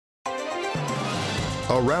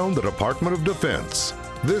around the Department of Defense.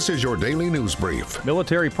 This is your daily news brief.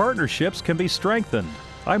 Military partnerships can be strengthened.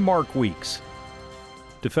 I'm Mark Weeks.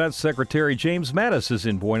 Defense Secretary James Mattis is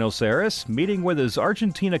in Buenos Aires, meeting with his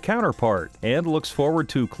Argentina counterpart, and looks forward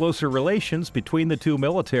to closer relations between the two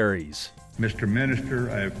militaries. Mr.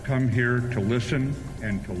 Minister, I have come here to listen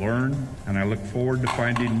and to learn, and I look forward to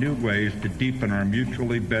finding new ways to deepen our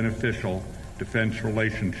mutually beneficial defense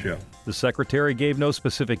relationship. The Secretary gave no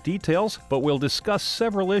specific details, but will discuss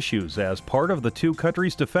several issues as part of the two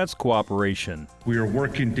countries' defense cooperation. We are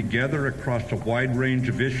working together across a wide range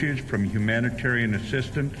of issues, from humanitarian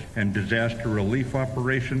assistance and disaster relief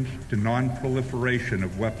operations to non-proliferation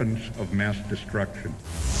of weapons of mass destruction.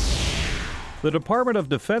 The Department of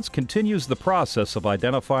Defense continues the process of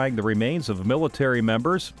identifying the remains of military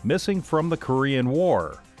members missing from the Korean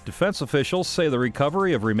War. Defense officials say the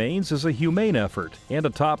recovery of remains is a humane effort and a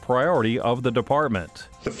top priority of the department.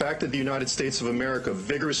 The fact that the United States of America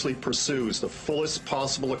vigorously pursues the fullest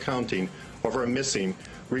possible accounting of our missing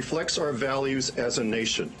reflects our values as a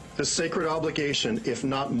nation. This sacred obligation, if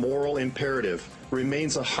not moral imperative,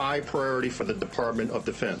 remains a high priority for the Department of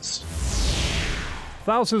Defense.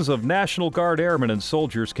 Thousands of National Guard airmen and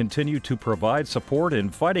soldiers continue to provide support in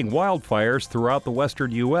fighting wildfires throughout the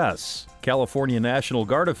western U.S. California National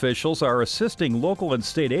Guard officials are assisting local and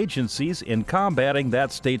state agencies in combating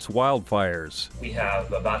that state's wildfires. We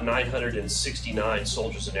have about 969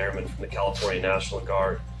 soldiers and airmen from the California National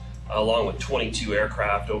Guard, along with 22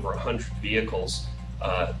 aircraft, over 100 vehicles,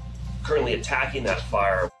 currently attacking that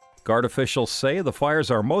fire. Guard officials say the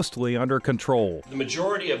fires are mostly under control. The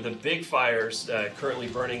majority of the big fires currently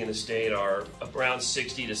burning in the state are around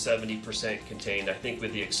 60 to 70% contained. I think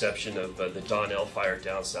with the exception of the Donnell fire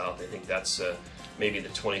down south, I think that's maybe the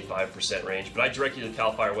 25% range. But I direct you to the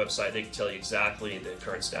CAL FIRE website. They can tell you exactly the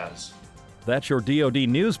current status. That's your DoD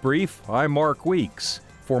News Brief. I'm Mark Weeks.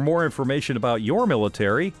 For more information about your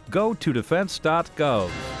military, go to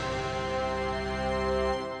defense.gov.